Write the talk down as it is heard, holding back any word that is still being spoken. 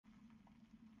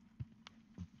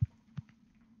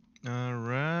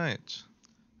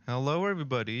Hello,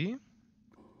 everybody.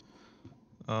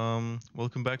 Welcome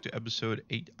back to episode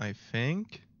 8, I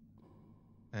think.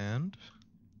 And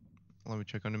let me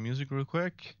check on the music real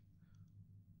quick.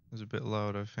 It's a bit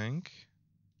loud, I think.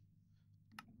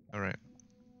 All right.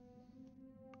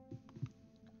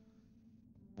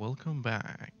 Welcome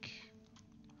back.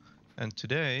 And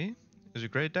today is a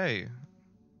great day.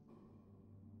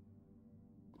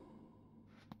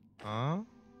 Huh?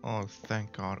 Oh,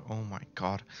 thank God. Oh my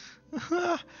God.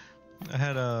 I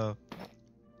had a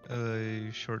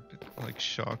short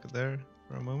shock there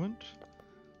for a moment.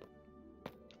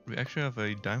 We actually have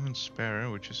a diamond spare,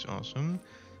 which is awesome.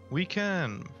 We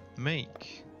can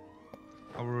make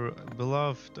our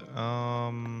beloved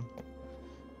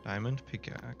diamond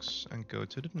pickaxe and go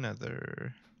to the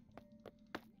nether.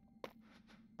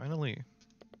 Finally.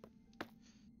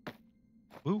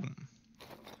 Boom.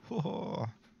 Whoa.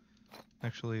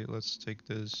 Actually, let's take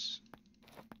this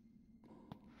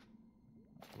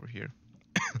over here.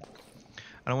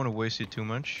 I don't want to waste it too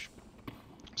much.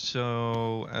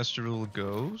 So, as the rule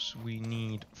goes, we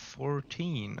need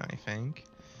 14, I think.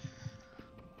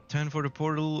 10 for the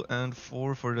portal and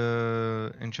 4 for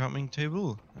the enchantment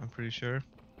table, I'm pretty sure.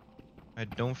 I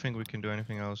don't think we can do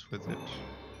anything else with it.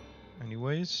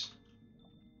 Anyways.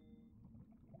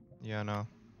 Yeah, no.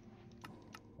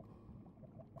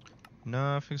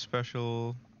 Nothing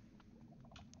special.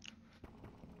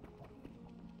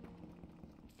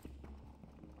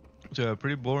 So, a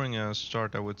pretty boring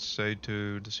start, I would say,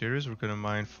 to the series. We're gonna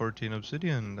mine 14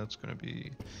 obsidian. That's gonna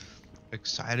be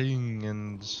exciting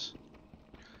and,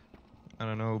 I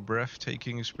don't know,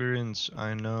 breathtaking experience.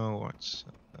 I know. It's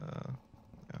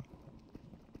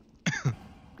yeah.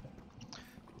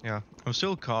 Yeah, I'm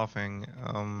still coughing.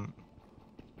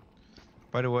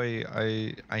 By the way,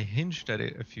 I hinged at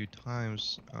it a few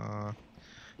times. I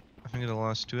think in the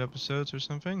last 2 episodes or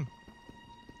something.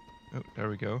 Oh, there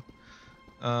we go.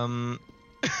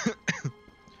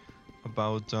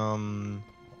 About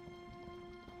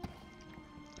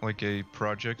like a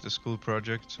project, a school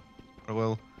project.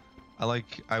 Well,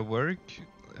 I work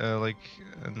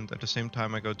and at the same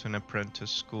time I go to an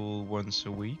apprentice school once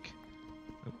a week.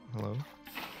 Oh, hello.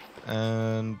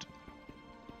 And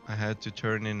I had to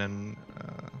turn in an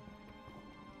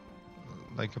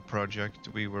like a project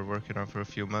we were working on for a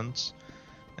few months,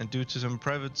 and due to some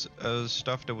private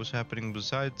stuff that was happening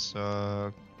besides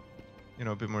you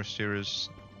know, a bit more serious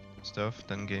stuff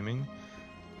than gaming,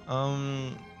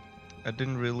 I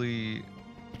didn't really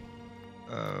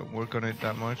work on it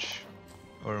that much,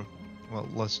 or well,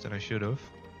 less than I should have.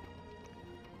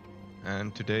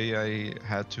 And today I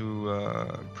had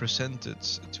to present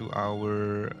it to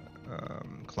our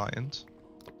client,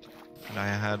 and I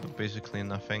had basically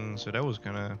nothing, so that was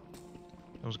kind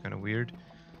of weird.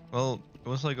 Well, it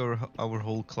was like our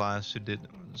whole class who did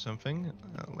something,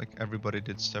 like everybody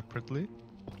did separately.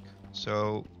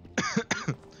 So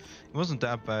it wasn't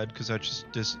that bad because I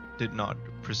just did not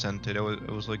present it. I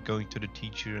was like going to the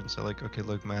teacher and say like, okay,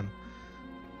 look, man,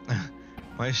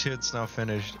 my shit's not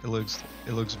finished. It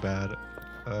looks bad.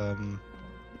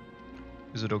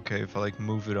 Is it okay if I like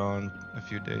move it on a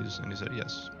few days? And he said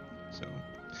yes. So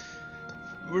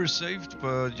we're saved,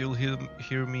 but you'll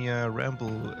hear me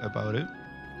ramble about it.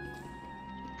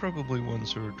 Probably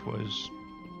once or twice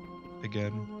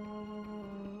again.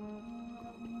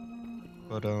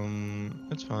 But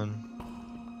it's fine.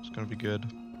 It's gonna be good.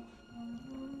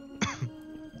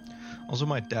 Also,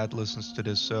 my dad listens to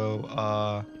this,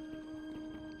 so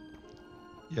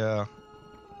yeah,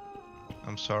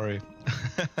 I'm sorry.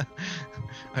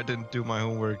 I didn't do my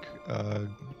homework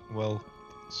well,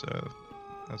 so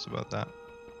that's about that.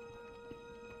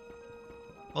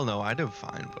 Well, no, I did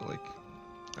fine, but like,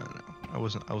 I don't know. I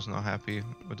was not happy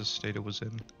with the state it was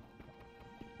in.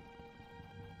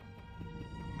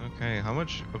 Okay, how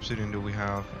much obsidian do we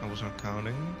have? I wasn't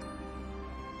counting.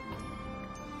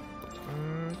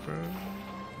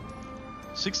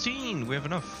 16! We have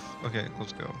enough. Okay,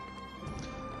 let's go.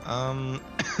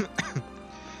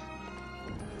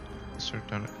 Start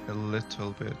down a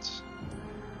little bit.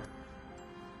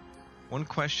 One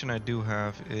question I do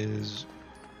have is,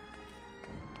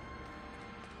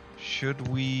 should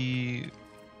we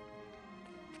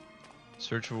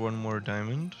search for one more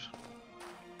diamond?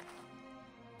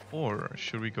 Or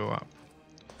should we go up?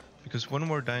 Because one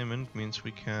more diamond means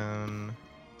we can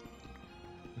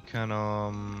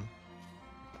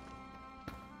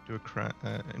do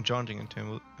a enchanting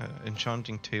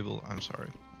table. I'm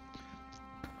sorry.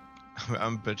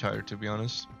 I'm a bit tired, to be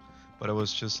honest, but I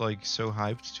was just like so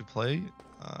hyped to play.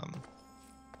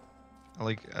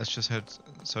 I just had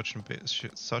such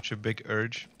a big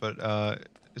urge, but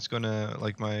it's gonna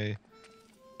like my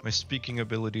my speaking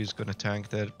ability is gonna tank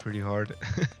that pretty hard.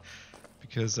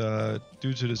 Because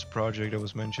due to this project I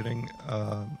was mentioning,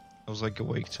 I was like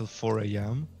awake till 4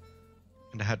 a.m.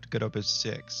 and I had to get up at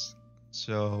 6.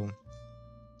 So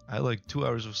I had like 2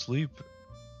 hours of sleep.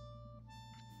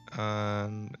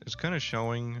 And it's kind of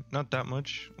showing, not that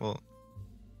much, well,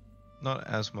 not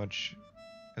as much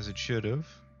as it should have.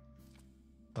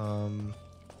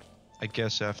 I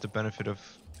guess I have the benefit of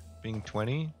being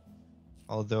 20,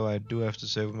 although I do have to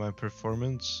say with my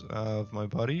performance of my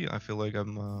body, I feel like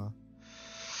I'm, well,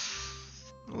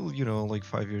 you know, like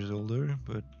 5 years older,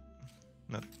 but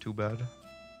not too bad.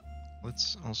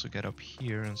 Let's also get up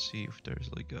here and see if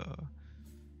there's like a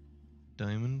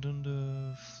diamond on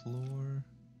the floor.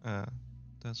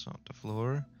 That's not the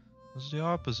floor. It's the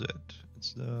opposite.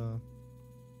 It's the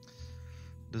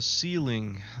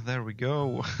ceiling. There we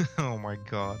go. Oh my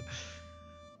god.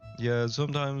 Yeah,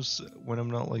 sometimes when I'm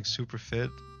not like super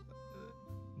fit,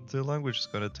 the language is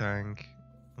gonna tank.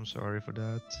 I'm sorry for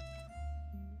that.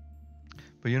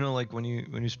 But you know, like when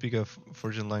you speak a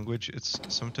foreign language, it's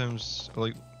sometimes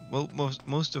like, well,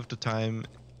 most of the time,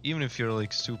 even if you're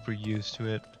like super used to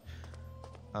it,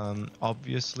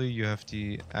 obviously you have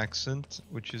the accent,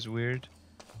 which is weird.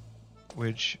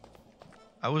 Which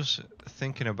I was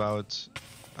thinking about.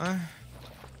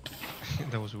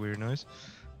 That was a weird noise.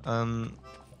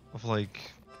 Of like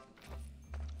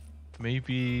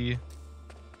maybe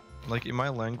like in my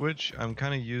language, I'm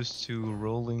kind of used to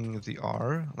rolling the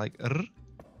R, like R.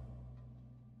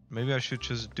 Maybe I should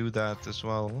just do that as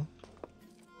well.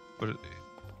 But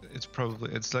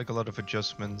it's like a lot of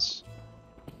adjustments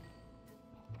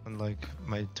on like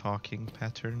my talking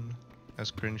pattern,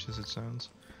 as cringe as it sounds.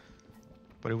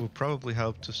 But it will probably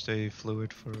help to stay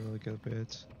fluid for like a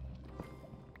bit.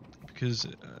 Because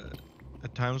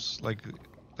at times like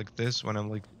this, when I'm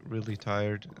like really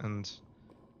tired and,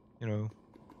 you know,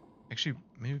 actually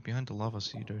maybe behind the lava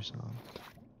sea there's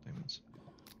diamonds.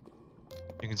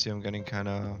 You can see I'm getting kind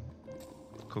of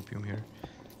copium here.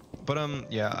 But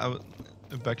yeah,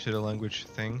 back to the language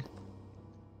thing.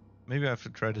 Maybe I have to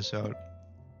try this out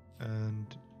and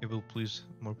it will please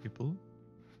more people.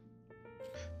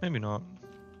 Maybe not.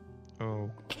 Oh.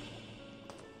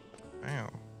 Ow.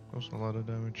 That was a lot of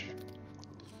damage.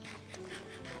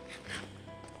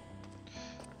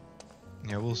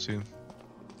 Yeah, we'll see.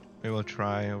 Maybe I'll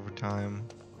try over time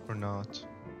or not.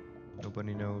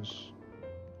 Nobody knows.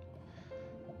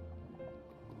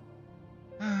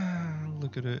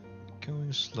 Look at it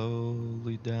going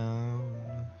slowly down.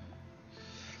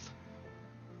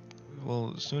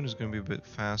 Well, soon it's gonna be a bit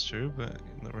faster, but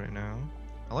not right now.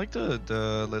 I like the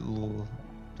little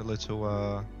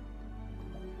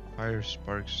fire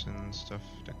sparks and stuff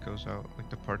that goes out, like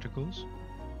the particles.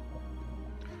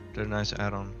 They're a nice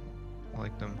add-on. I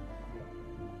like them.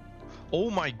 Oh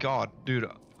my god, dude.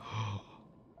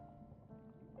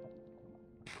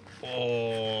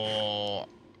 Oh,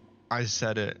 I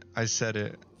said it. I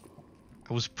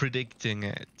was predicting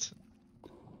it.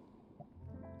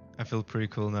 I feel pretty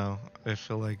cool now. I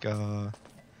feel like I'm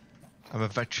a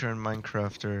veteran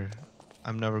Minecrafter.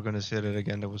 I'm never gonna say that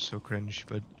again. That was so cringe,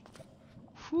 but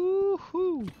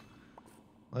whoo-hoo.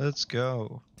 Let's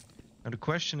go. Now the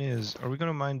question is, are we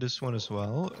gonna mine this one as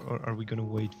well, or are we gonna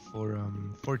wait for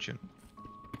fortune?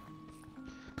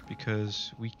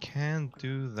 Because we can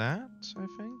do that, I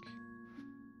think.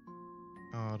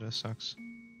 Oh, that sucks.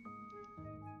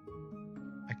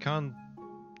 I can't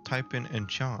type in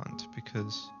enchant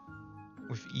because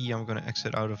with E I'm gonna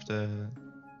exit out of the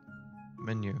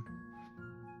menu.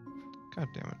 God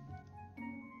damn it.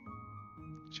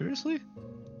 Seriously?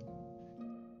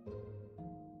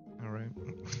 Alright.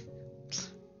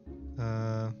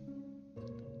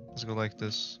 Let's go like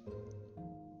this.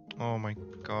 Oh my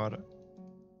god.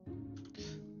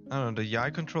 I don't know, the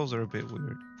UI controls are a bit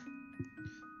weird.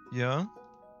 Yeah?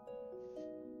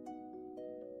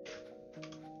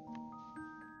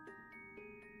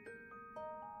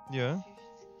 Yeah?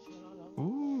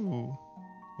 Ooh.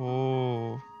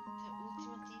 Oh.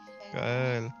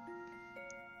 Geil.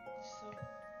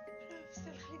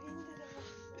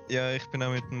 Ja, ich bin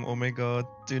auch mit dem Omega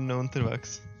Dünner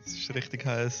unterwegs. Das ist richtig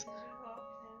heiß.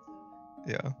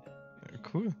 Ja. Ja,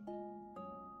 cool.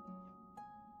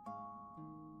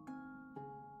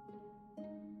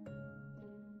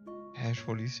 Hä, ist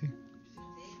voll easy.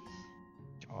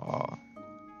 Ja.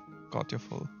 Geht ja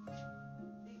voll.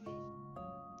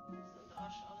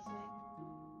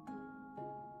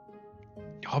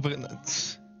 Ja, aber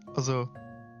also.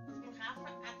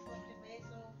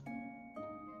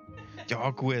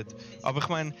 Ja, gut. Aber ich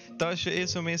meine, da ist ja eh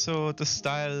so mehr so der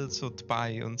Style so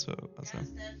dabei und so. Also.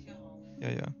 Ja,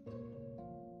 ja.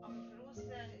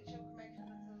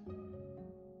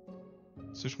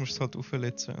 Sonst musst du es halt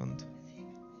aufverletzen und...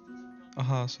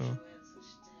 Aha, so.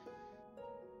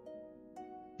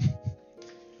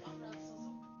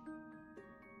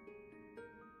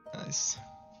 Nice.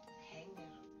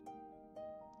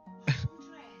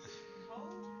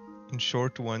 In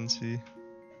short onesie.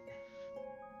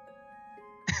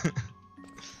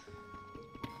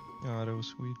 Yeah, that was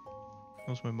sweet. That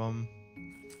was my mom.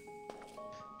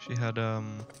 She had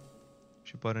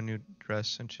she bought a new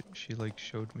dress and she like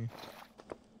showed me.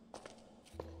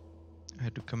 I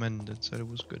had to commend it, said it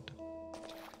was good.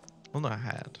 Well, no, I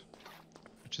had.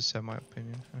 I just said my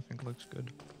opinion. I think it looks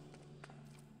good.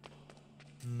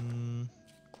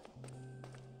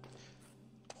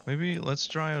 Maybe let's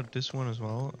try out this one as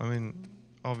well. I mean,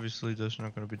 obviously there's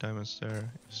not gonna be diamonds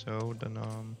there. If so, then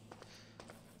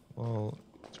well,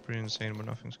 it's pretty insane, but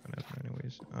nothing's gonna happen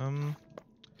anyways.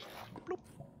 Bloop.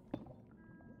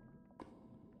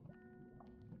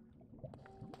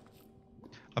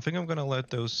 I think I'm gonna let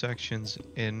those sections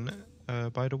in.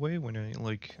 By the way, when I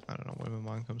don't know, when my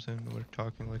mom comes in, we're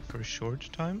talking like for a short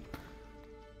time.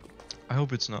 I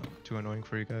hope it's not too annoying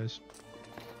for you guys.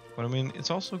 But I mean, it's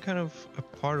also kind of a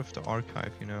part of the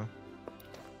archive, you know?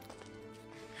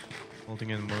 Holding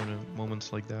in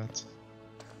moments like that.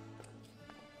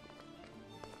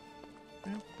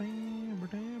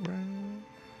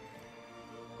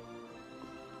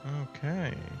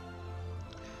 Okay.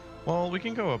 Well, we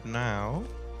can go up now.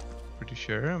 Pretty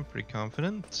sure, I'm pretty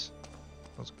confident.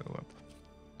 Let's go up.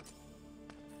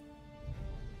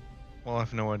 Well, I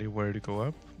have no idea where to go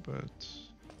up, but...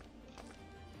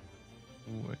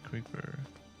 Ooh, a creeper.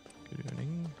 Good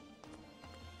evening.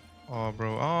 Oh,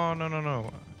 bro. Oh,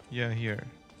 no. Yeah, here.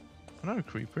 Another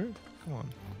creeper? Come on.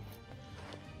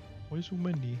 Why so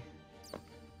many? I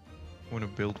want to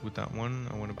build with that one.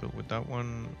 I want to build with that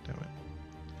one. Damn it.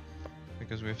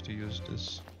 Because we have to use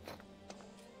this.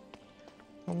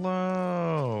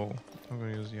 Hello! I'm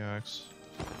gonna use the axe.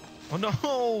 Oh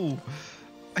no!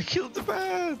 I killed the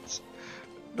bat!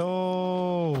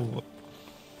 No!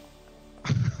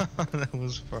 That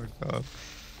was fucked up.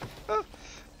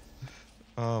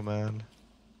 Oh man.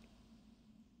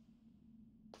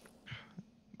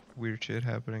 Weird shit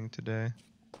happening today.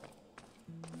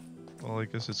 Well, I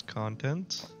guess it's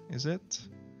content, is it?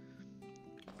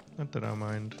 Not that I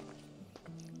mind.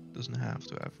 Doesn't have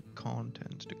to have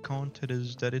content. The content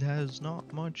is that it has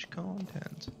not much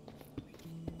content.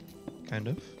 Kind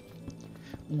of.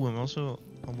 Ooh, I'm also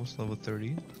almost level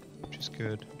 30, which is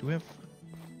good. Do we have...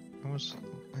 almost...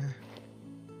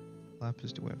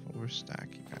 lapis do we have? We're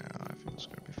stacking. I think it's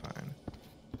gonna be fine.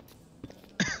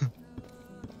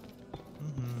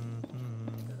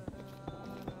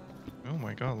 Oh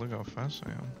my god, look how fast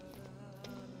I am.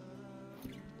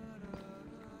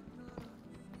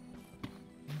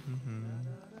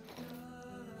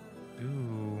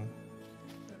 Ooh.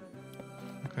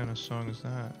 What kind of song is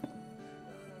that?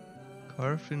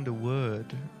 Carved in the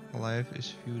wood, life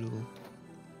is futile.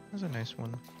 That's a nice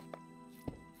one.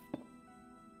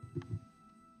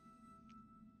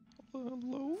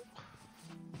 Hello?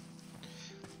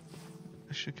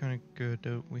 Actually kind of good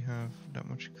that we have that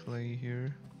much clay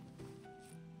here.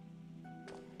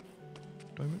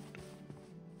 Diamond.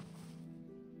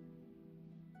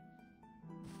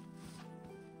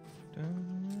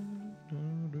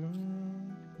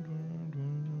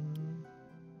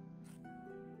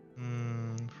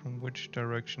 From which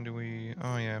direction do we...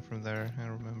 Oh yeah, from there, I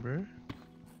remember.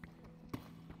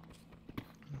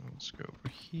 Let's go over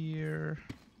here.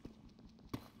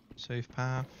 Safe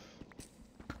path.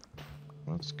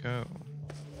 Let's go.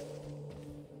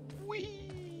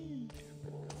 Whee!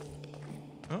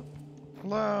 Oh,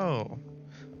 hello!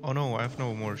 Oh no, I have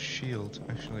no more shield.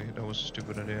 Actually, that was a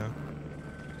stupid idea.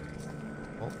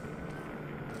 Oh.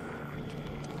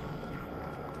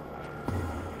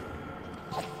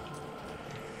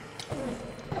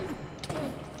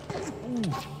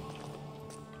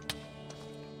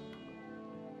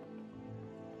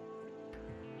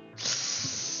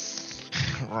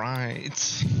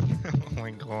 Right. Oh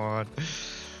my god.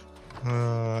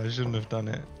 I shouldn't have done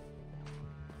it.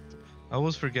 I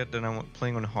always forget that I'm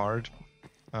playing on hard,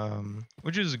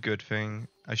 which is a good thing.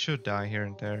 I should die here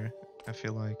and there, I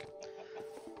feel like.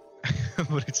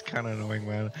 But it's kind of annoying,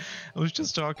 man. I was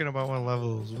just talking about my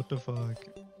levels. What the fuck?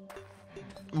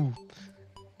 Ooh.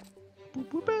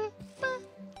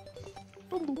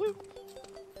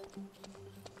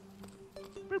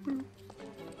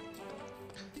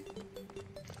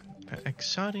 An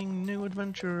exciting new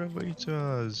adventure awaits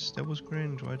us. That was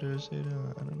cringe. Why did I say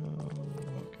that? I don't know.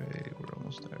 Okay, we're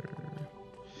almost there.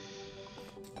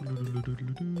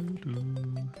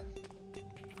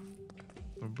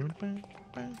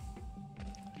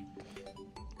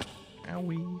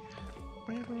 Owie.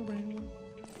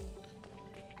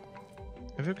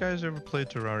 Have you guys ever played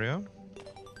Terraria?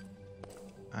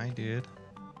 I did.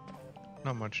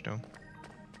 Not much though.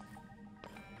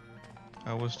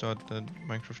 I always thought that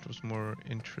Minecraft was more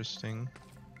interesting,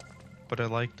 but I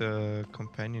like the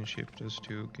companionship those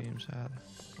two games had.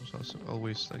 It was also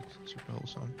always like super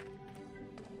wholesome.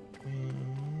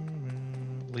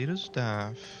 Leader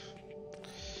staff.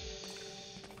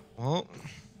 Well,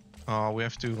 we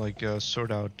have to like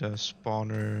sort out the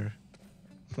spawner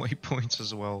waypoints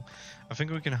as well. I think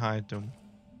we can hide them.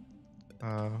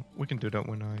 We can do that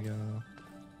when I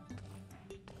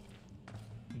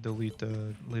delete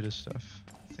the latest stuff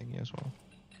thingy as well.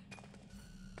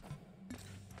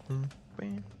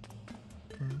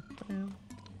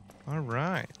 All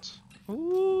right.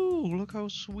 Ooh, look how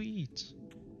sweet.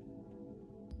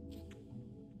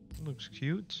 Looks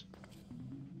cute.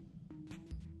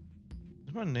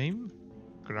 Is my name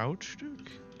Grouchduke?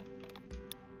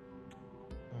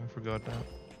 I forgot that.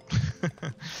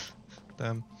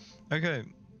 Damn. Okay.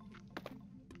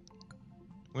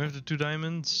 We have the 2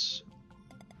 diamonds.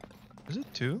 Is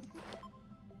it 2?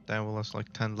 Damn, well that's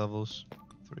like 10 levels.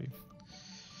 3.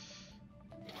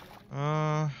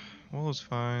 Well it's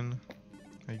fine,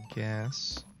 I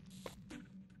guess.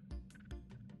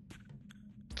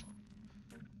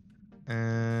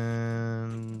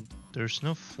 And there's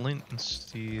no flint and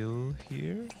steel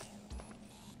here.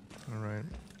 Alright.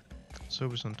 So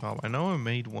it's on top. I know I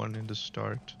made one in the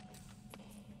start.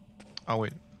 Oh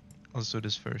wait, let's do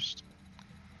this first.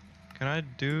 Can I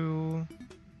do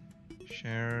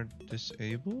share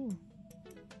disable?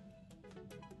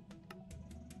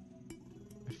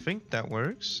 I think that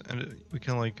works, and we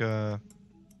can like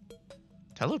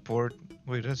teleport.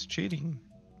 Wait, that's cheating.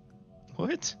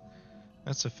 What?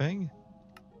 That's a thing?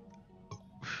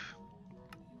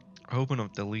 I hope I'm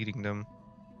not deleting them.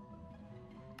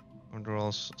 They're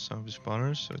all zombie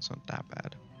spawners, so it's not that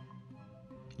bad.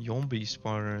 Zombie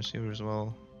spawners here as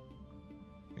well.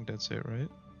 I think that's it, right?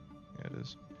 Yeah, it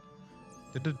is.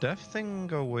 Did the death thing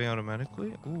go away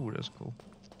automatically? Ooh, that's cool.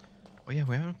 Oh yeah,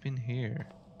 we haven't been here.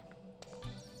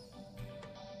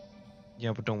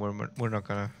 Yeah, but don't worry, we're not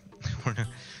gonna we're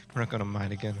not gonna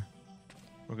mine again.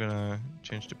 We're gonna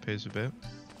change the pace a bit.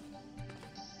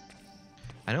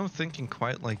 I know I'm thinking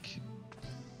quite like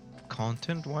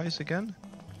content-wise again.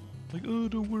 Like, oh,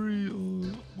 don't worry,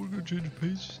 we're gonna change the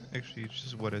pace. Actually, it's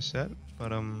just what I said,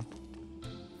 but I'm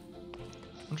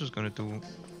just gonna do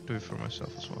it for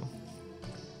myself as well.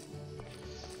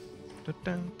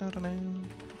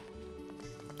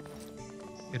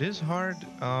 It is hard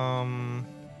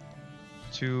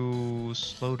to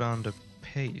slow down the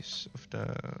pace of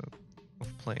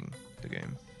playing the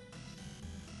game,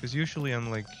 because usually I'm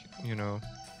like, you know,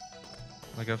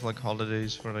 like I have like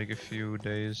holidays for like a few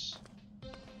days,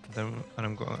 then and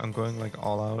I'm going like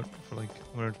all out for like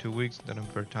 1 or 2 weeks, then I'm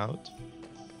burnt out.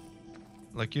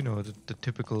 Like, you know, the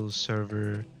typical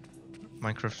server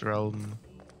Minecraft realm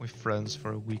with friends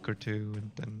for a week or 2,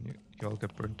 and then you all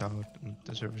get burnt out and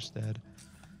the server's dead.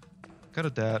 Kind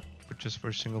of that, but just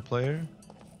for single player.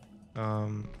 I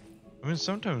mean,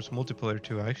 sometimes multiplayer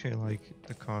too. I actually like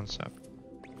the concept,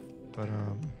 but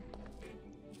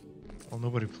well,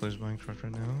 nobody plays Minecraft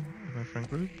right now in my friend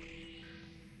group,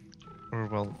 or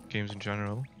well, games in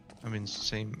general. I mean,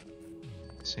 same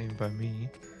by me.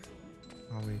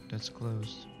 Oh wait, that's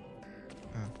closed.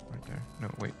 Oh, right there. No,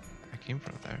 wait, I came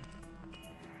from there.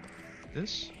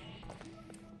 This?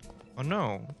 Oh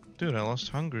no, dude, I lost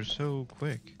hunger so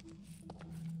quick.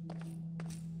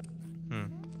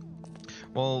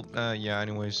 Well, yeah,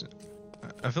 anyways,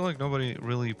 I feel like nobody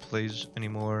really plays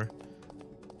anymore,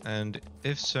 and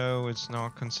if so, it's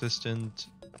not consistent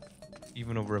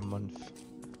even over a month.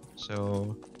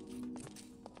 So,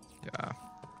 yeah.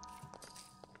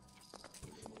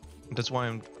 That's why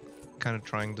I'm kind of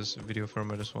trying this video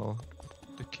format as well,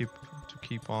 to keep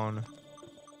on.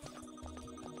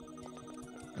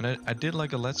 And I did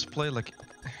like a let's play like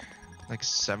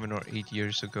 7 or 8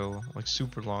 years ago, like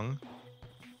super long.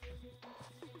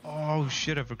 Oh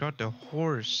shit, I forgot the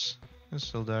horse. It's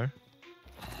still there.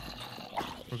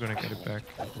 We're gonna get it back.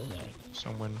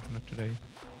 Someone, not today.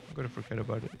 I'm gonna forget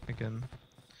about it again.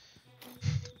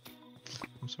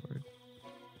 I'm sorry.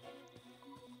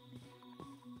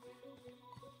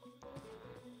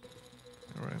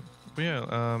 Alright. But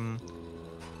yeah,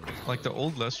 like the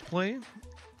old Let's Play,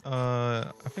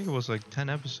 I think it was like 10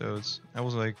 episodes. I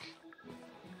was like,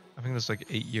 I think that's like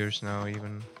 8 years now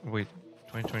even. Wait,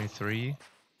 2023?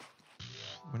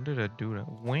 When did I do that?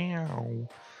 Wow.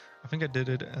 I think I did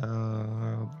it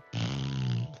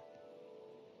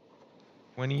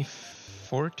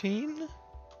 2014?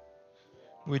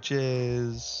 which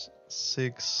is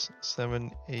 6,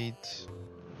 7, 8,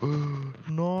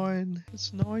 9.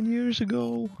 It's 9 years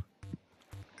ago.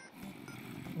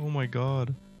 Oh my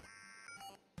god.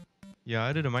 Yeah,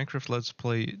 I did a Minecraft Let's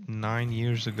Play 9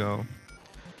 years ago.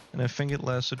 And I think it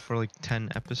lasted for like 10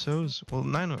 episodes. Well,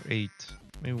 9 or 8.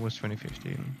 Maybe it was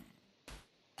 2015.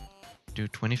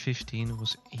 Dude, 2015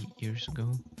 was 8 years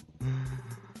ago.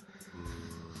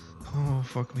 Oh,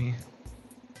 fuck me.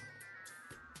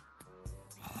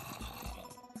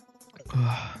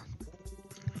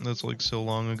 That's like so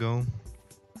long ago.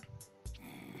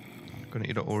 I'm gonna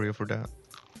eat an Oreo for that.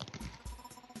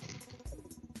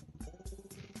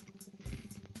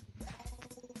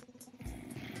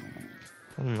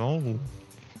 Oh.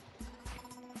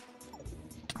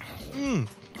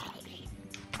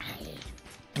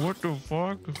 What the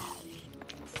fuck?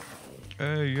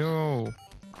 Hey, yo.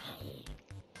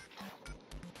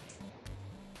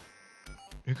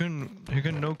 You can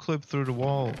no clip through the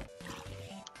wall.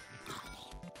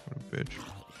 What a bitch.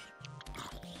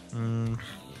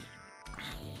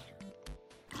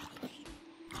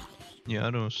 Yeah,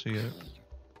 I don't see it.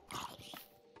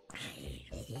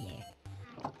 Is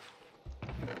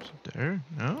it there?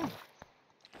 No?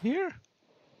 Here?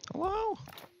 Hello?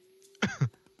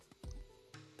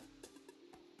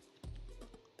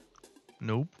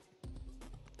 Nope.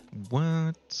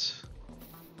 What?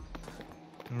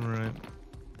 Alright.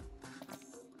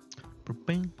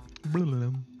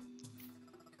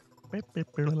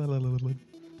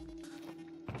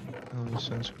 Oh, this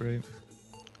sounds great.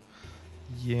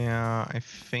 Yeah, I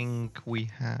think we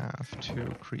have to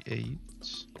create.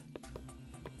 Is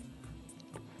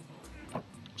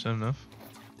that enough?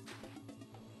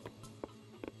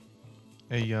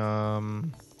 A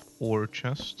ore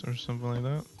chest or something like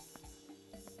that.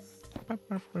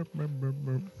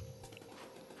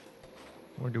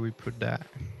 Where do we put that?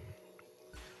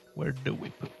 Where do we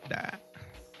put that?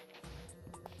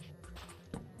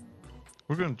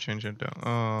 We're gonna change it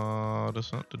down.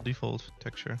 That's not the default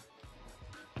texture.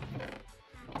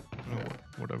 Oh,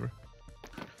 whatever.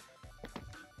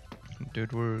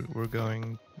 Dude, we're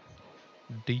going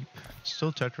deep.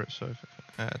 Still Tetris, so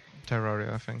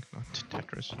Terraria, I think, not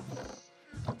Tetris.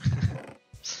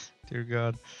 Dear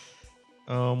God.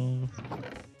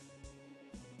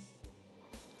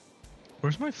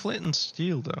 Where's my flint and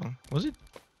steel though? Was it?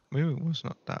 Maybe it was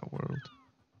not that world.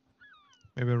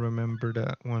 Maybe I remember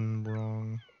that one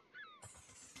wrong.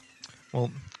 Well,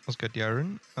 let's get the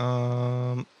iron.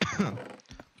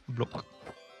 Block.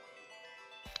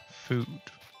 Food.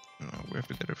 Oh, we have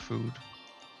to get our food.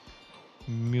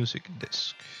 Music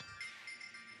disc.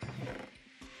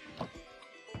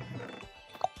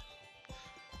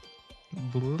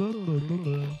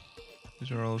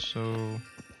 These are also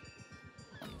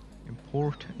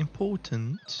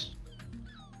important.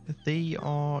 They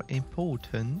are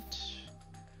important.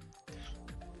 Is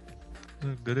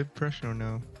that a good impression or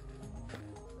no?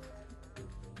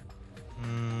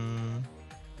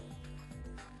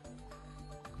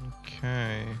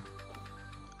 Okay.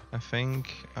 I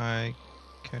think I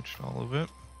catch all of it.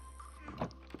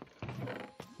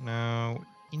 Now,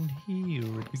 in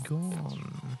here we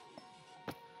gone.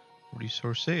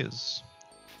 Resources.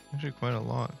 Actually quite a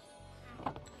lot.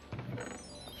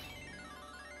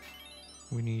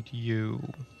 We need you.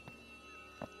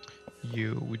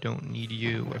 You. We don't need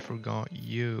you. I forgot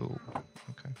you.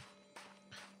 Okay.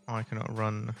 Oh, I cannot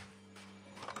run.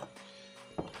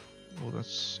 Oh,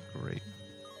 that's great.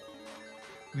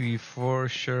 We for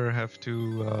sure have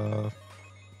to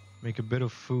make a bit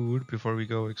of food before we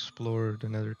go explore the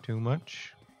nether too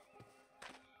much.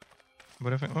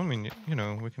 But I mean, you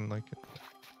know, we can like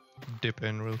dip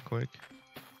in real quick.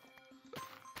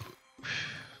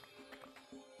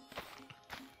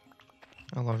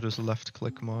 I love this left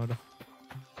click mod.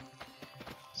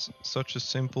 It's such a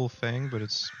simple thing, but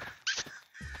it's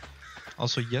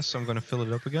also, yes, I'm gonna fill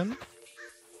it up again,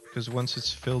 because once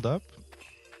it's filled up,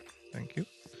 thank you,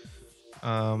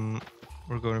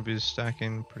 we're going to be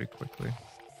stacking pretty quickly.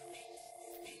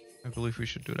 I believe we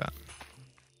should do that.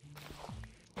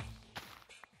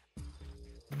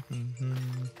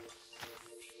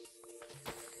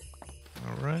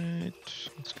 Alright,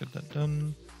 let's get that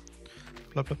done.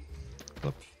 Plop, plop,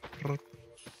 plop, plop.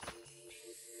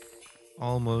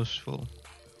 Almost full.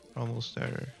 Almost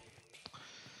there.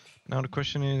 Now the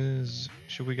question is,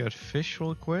 should we get fish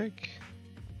real quick?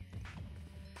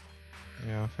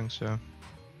 Yeah, I think so.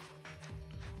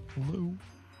 Hello.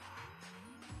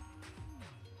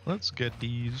 Let's get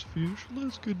these fish.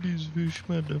 Let's get these fish,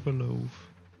 my devil.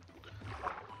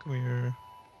 Come here.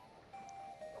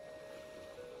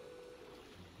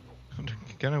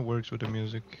 It kind of works with the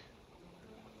music.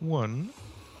 1,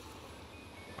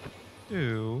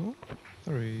 2,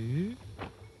 3,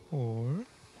 4.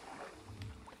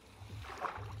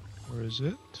 Where is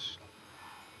it?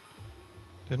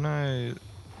 Didn't I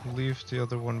leave the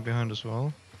other one behind as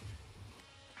well?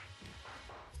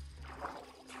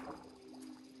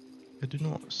 I do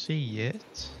not see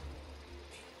it.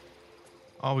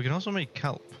 Oh, we can also make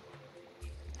kelp.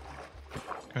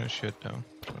 Kind of shit though.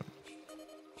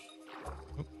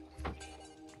 Oh.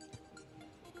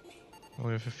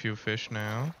 We have a few fish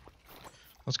now.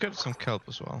 Let's get some kelp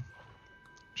as well.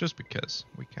 Just because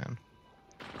we can.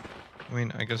 I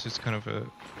mean, I guess it's kind of a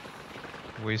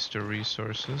waste of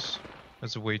resources.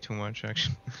 That's way too much,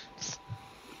 actually.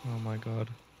 Oh my god.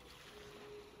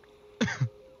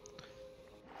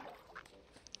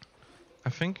 I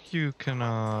think you can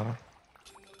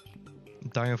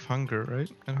die of hunger,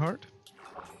 right? At heart?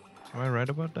 Am I right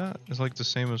about that? It's like the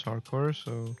same as hardcore,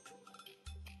 so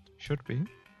should be.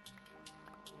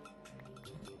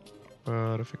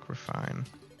 But I think we're fine.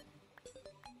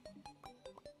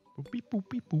 Boop beep boop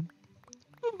beep boop.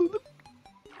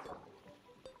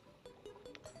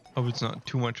 Hope it's not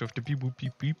too much of the beep boop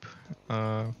beep beep.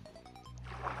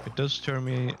 It does turn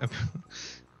me a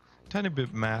tiny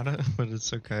bit mad, but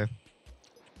it's okay.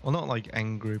 Well, not like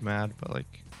angry mad, but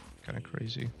like kind of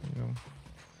crazy, you know.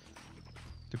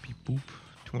 The beep boop.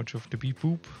 Too much of the beep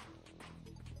boop.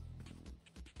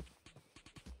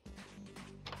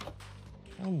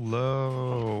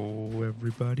 Hello,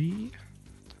 everybody.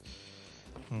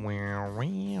 Wow,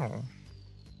 wow.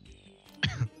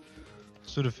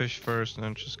 Let's do the fish first and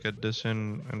then just get this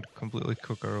in and completely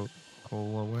cook our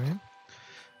coal away.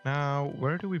 Now,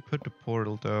 where do we put the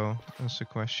portal though? That's the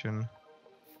question.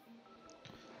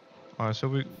 Alright,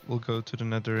 so we'll go to the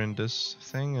nether in this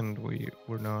thing and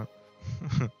we're not.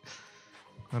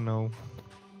 Oh no.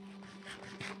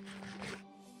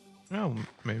 No,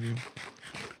 maybe.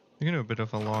 We can do a bit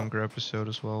of a longer episode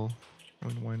as well. I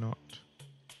mean, why not?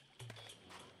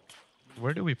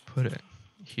 Where do we put it?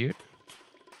 Here?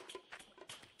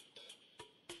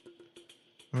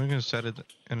 We're gonna set it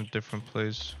in a different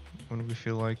place when we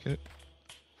feel like it.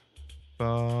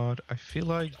 But I feel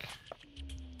like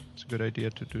it's a good idea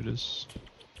to do this.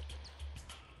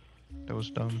 That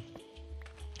was dumb.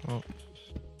 Well,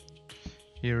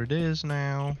 here it is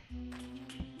now.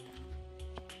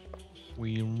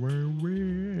 We were.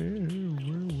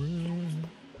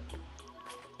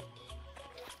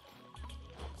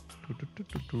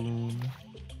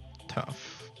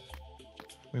 Tough.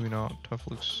 Maybe not. Tough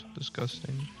looks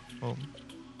disgusting. Well,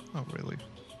 not really.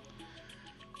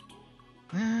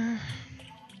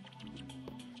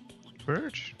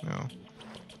 Birch? No.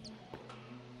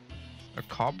 A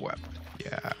cobweb.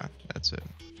 Yeah, that's it.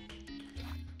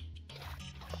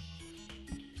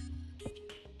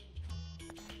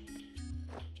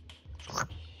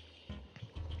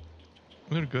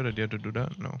 Is it a good idea to do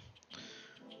that? No.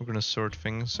 We're gonna sort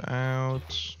things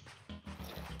out.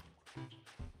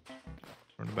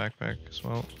 For the backpack as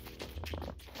well.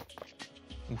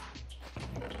 Oof.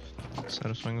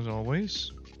 Satisfying as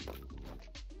always.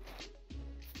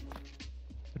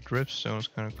 The dripstone is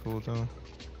kind of cool though.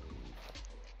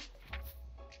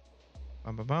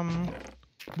 Bum bum bum.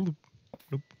 Bloop.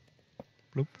 Bloop.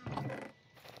 Bloop.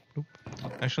 Bloop.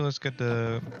 Actually, let's get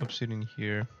the obsidian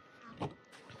here.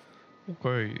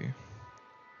 Okay.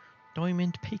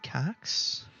 Diamond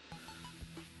pickaxe.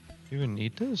 Do you even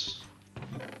need this?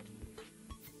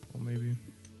 Or maybe.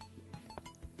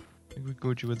 I think we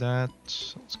go with that.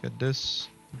 Let's get this.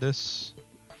 This.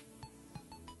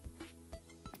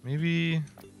 Maybe.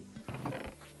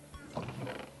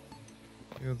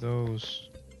 Few of those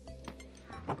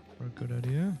are a good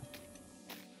idea.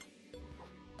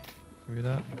 Maybe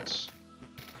that.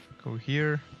 Go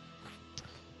here.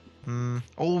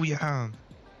 Oh yeah.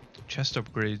 Chest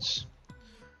upgrades.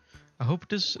 I hope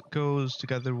this goes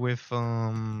together with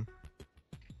the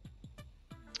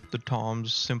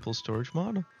Tom's simple storage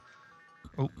mod.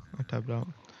 Oh, I tapped out.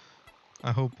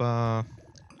 I hope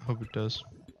it does.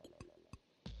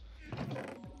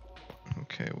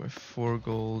 Okay, with 4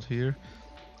 gold here.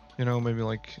 You know, maybe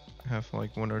like have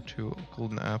like 1 or 2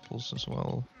 golden apples as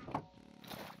well.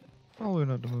 Probably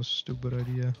not the most stupid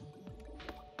idea.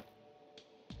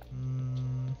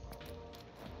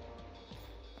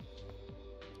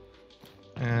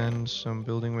 And some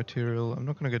building material. I'm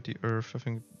not gonna get the earth. I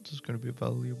think this is gonna be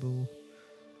valuable.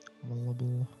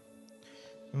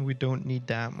 And we don't need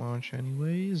that much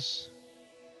anyways.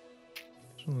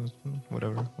 So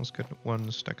whatever. Let's get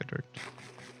 1 stack of dirt.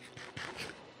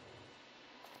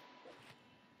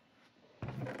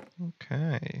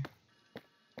 Okay.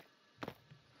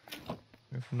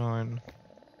 We have 9.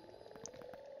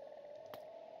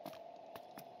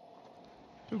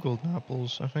 2 golden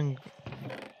apples. I think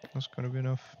that's gonna be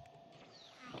enough.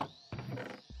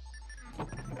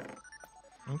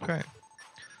 Okay.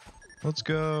 Let's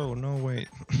go. No, wait.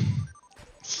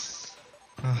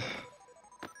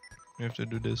 We have to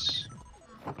do this.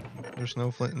 There's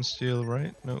no flint and steel,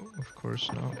 right? No, of course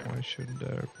not. Why shouldn't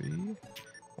there be?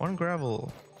 1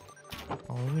 gravel.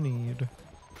 All we need.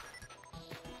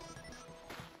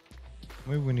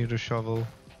 Maybe we need a shovel.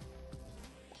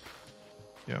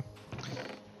 Yeah.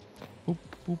 Boop,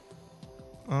 boop.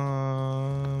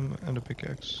 And a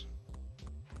pickaxe.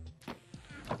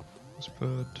 Let's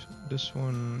put this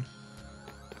one.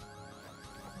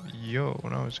 Yo,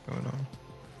 now what's going on?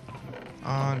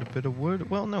 And a bit of wood.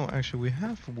 Well, no, actually, we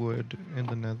have wood in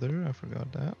the nether. I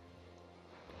forgot that.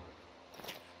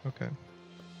 Okay.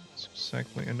 That's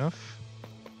exactly enough.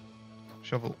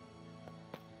 Shovel.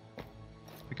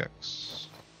 Pickaxe.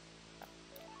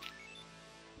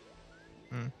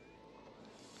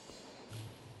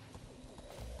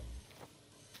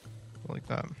 Like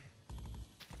that.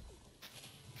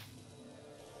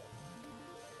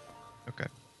 Okay.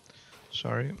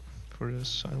 Sorry for the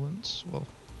silence. Well,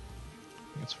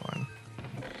 I think it's fine.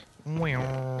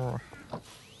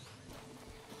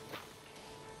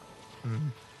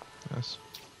 Yes.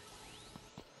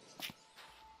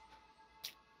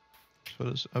 So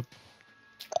this up.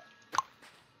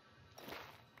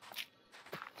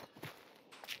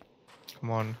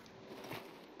 Come on.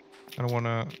 I don't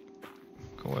wanna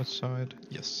go outside.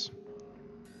 Yes.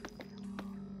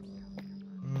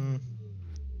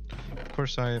 Of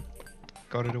course I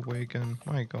got it away again.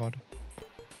 My god.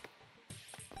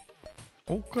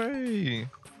 Okay.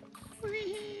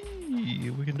 Whee!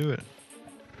 We can do it.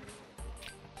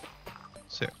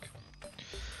 Sick.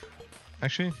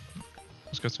 Actually,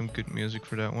 let's get some good music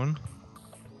for that one.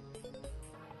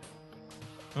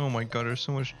 Oh my god, there's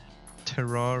so much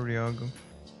Terraria.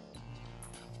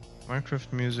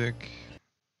 Minecraft music.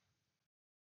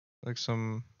 Like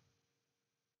some...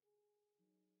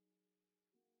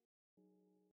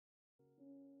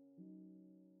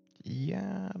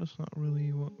 Yeah, that's not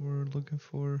really what we're looking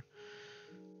for.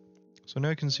 So now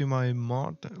I can see my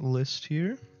mod list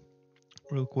here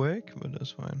real quick, but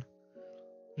that's fine.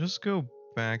 Just go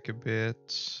back a bit.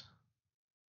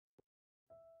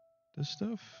 This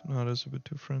stuff? No, that's a bit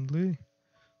too friendly.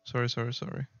 Sorry.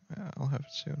 Yeah, I'll have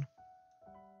it soon.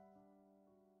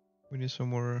 We need some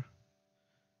more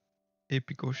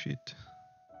epico shit,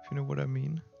 if you know what I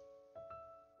mean.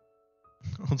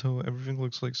 Although everything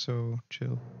looks like so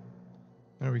chill.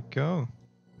 There we go.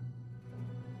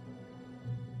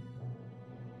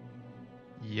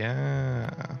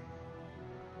 Yeah.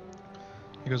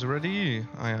 You guys ready?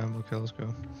 I am. Okay, let's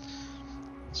go.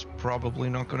 It's probably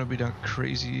not gonna be that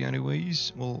crazy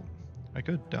anyways. Well, I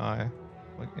could die,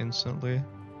 like, instantly.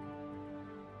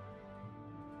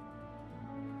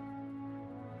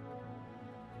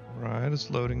 Right, it's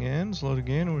loading in,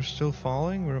 we're still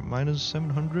falling, we're at minus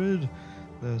 700.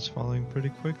 That's falling pretty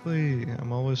quickly.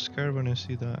 I'm always scared when I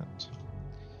see that.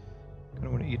 Kinda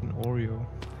wanna eat an Oreo.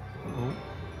 Oh.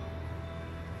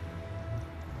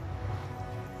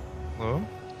 Hello?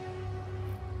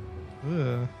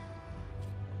 Ugh.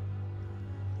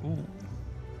 Ooh.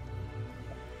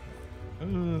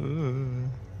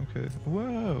 Okay.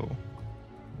 Whoa.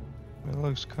 That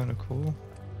looks kind of cool.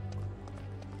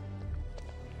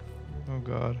 Oh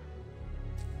god.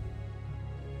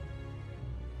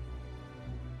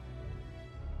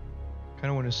 Kind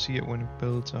of want to see it when it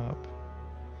builds up.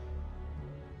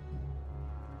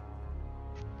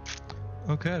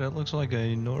 Okay, that looks like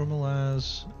a normal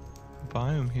as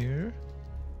biome here,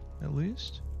 at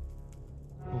least.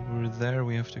 Over there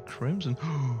we have the crimson.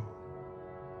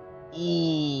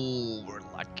 Ooh, we're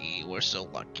lucky. We're so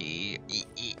lucky.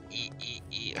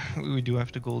 We do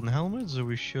have the golden helmet, so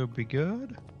we should be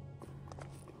good.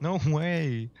 No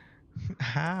way.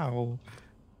 How?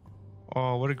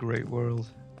 Oh, what a great world,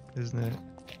 isn't it?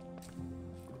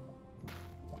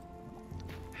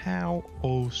 How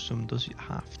awesome does it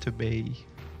have to be?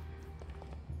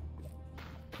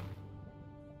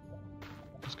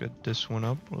 Let's get this one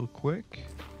up real quick.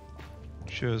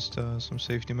 Just some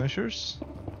safety measures.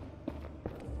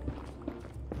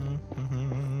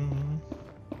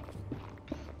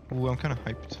 Ooh, I'm kind of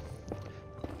hyped.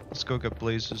 Let's go get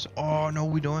blazes. Oh no,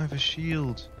 we don't have a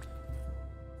shield.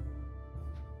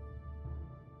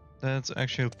 That's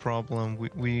actually a problem.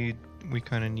 We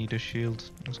kind of need a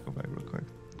shield. Let's go back real quick.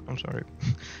 I'm sorry.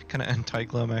 Kind of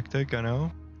anticlimactic, I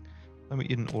know. Let me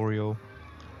eat an Oreo.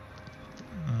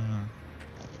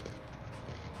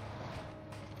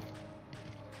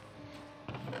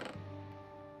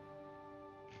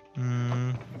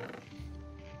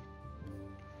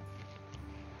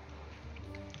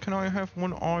 Can I have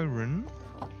 1 iron?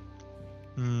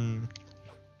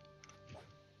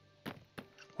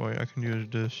 Boy, I can use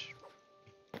this.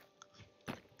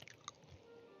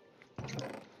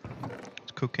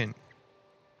 Let's cook in.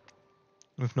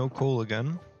 With no coal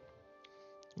again.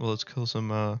 Well, let's kill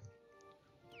some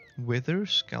wither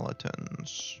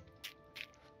skeletons.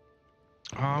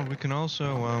 Ah, we can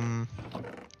also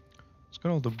let's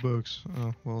get all the books.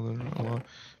 Oh, well, there's not a lot.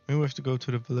 Maybe we have to go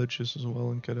to the villages as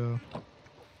well and get a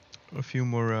few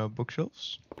more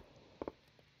bookshelves.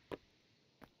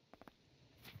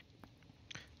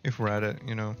 If we're at it,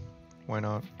 you know, why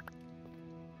not?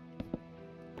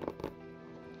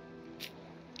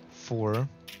 4.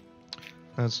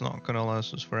 That's not gonna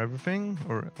last us for everything,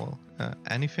 or well,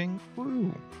 anything.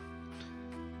 Woo!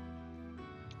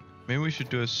 Maybe we should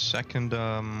do a second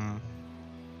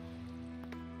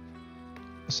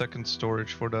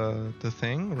storage for the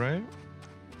thing, right?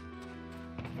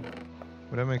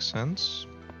 Would that make sense?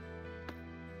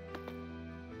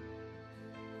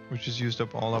 We just used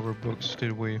up all our books,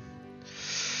 did we?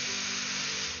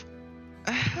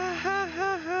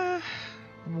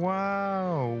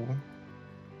 Wow.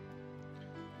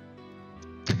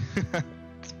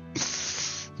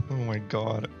 Oh my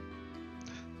god.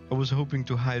 I was hoping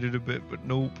to hide it a bit, but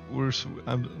nope.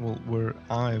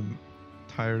 I'm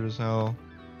tired as hell.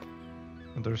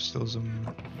 And there's still some.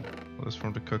 Well, it's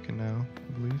from the cooking now,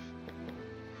 I believe.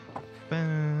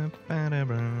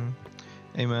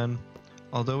 Hey man,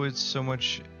 although it's so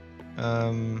much,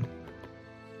 how do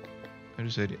you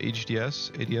say it?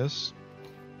 ADS,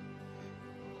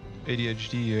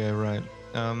 ADHD. Yeah, right.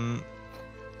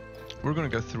 We're gonna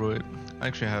go through it. I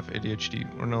actually have ADHD.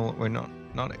 We're not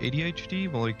ADHD,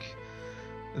 but like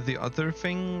the other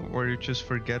thing where you just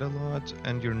forget a lot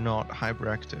and you're not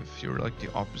hyperactive. You're like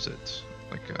the opposite.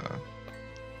 Like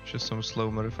just some slow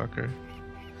motherfucker.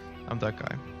 I'm that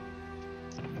guy.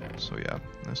 So yeah,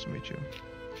 nice to meet you.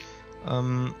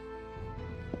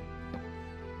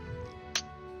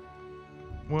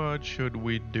 What should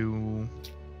we do?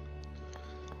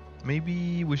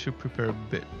 Maybe we should prepare a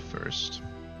bit first.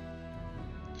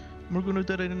 We're gonna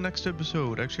do that in the next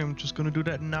episode. Actually, I'm just gonna do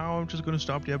that now. I'm just gonna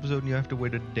stop the episode and you have to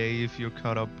wait a day if you're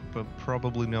caught up, but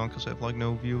probably not because I have like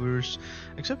no viewers,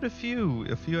 except a few.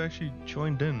 A few actually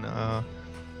joined in. Let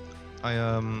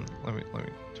me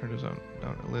turn this down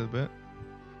a little bit.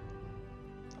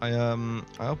 I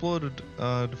uploaded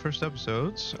the first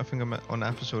episodes. I think I'm on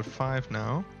episode 5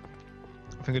 now.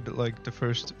 I think I did like the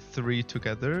first 3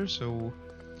 together, so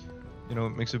you know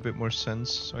it makes a bit more sense.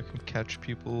 So I can catch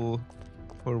people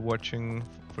who are watching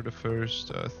for the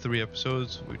first 3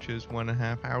 episodes, which is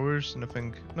 1.5 hours, and I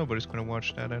think nobody's gonna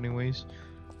watch that anyways.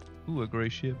 Ooh, a gray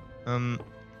ship.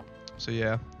 So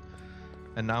yeah,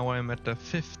 and now I'm at the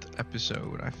 5th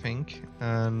episode, I think,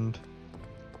 and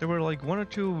there were like 1 or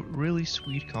 2 really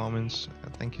sweet comments.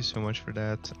 Thank you so much for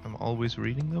that. I'm always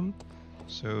reading them,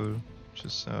 so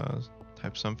just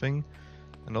type something.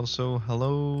 And also,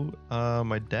 hello,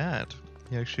 my dad.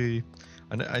 He actually,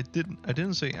 and I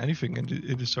didn't say anything, and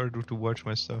it just started to watch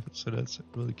my stuff. So that's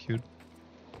really cute.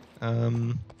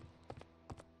 And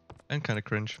kind of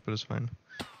cringe, but it's fine.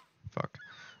 Fuck.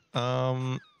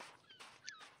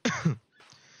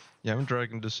 Yeah, I'm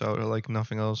dragging this out like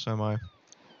nothing else, am I?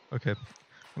 Okay.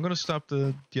 I'm gonna stop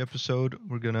the episode.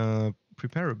 We're gonna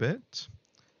prepare a bit.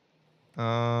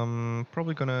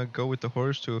 Probably gonna go with the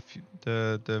horse to a few,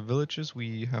 the villages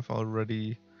we have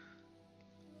already.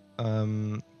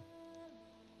 Ooh,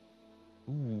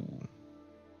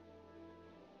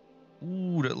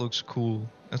 that looks cool.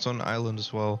 It's on an island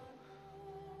as well.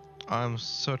 I'm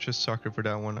such a sucker for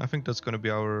that one. I think that's gonna be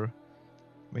our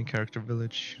main character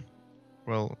village.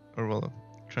 Well,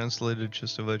 translated,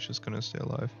 just a village is gonna stay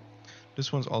alive.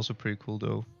 This one's also pretty cool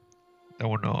though. That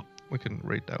one not. We can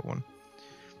rate that one.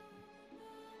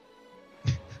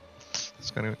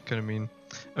 It's kind of mean.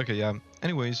 Okay, yeah.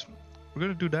 Anyways, we're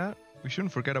gonna do that. We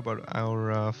shouldn't forget about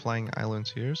our flying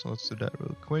islands here, so let's do that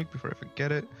real quick before I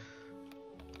forget it.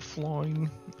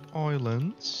 Flying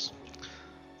islands.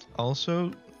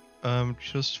 Also,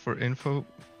 just for info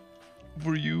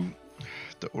for you,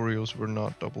 the Oreos were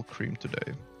not double creamed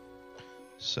today.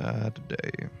 Sad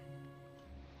day.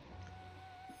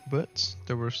 But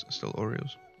there were still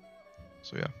Oreos.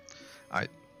 So yeah. Alright,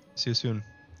 see you soon.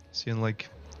 See you in like,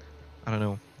 I don't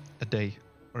know, a day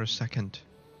or a second.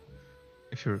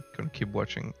 If you're gonna keep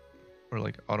watching, or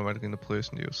like automatically in the place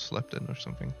and you slept in or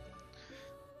something.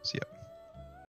 See ya.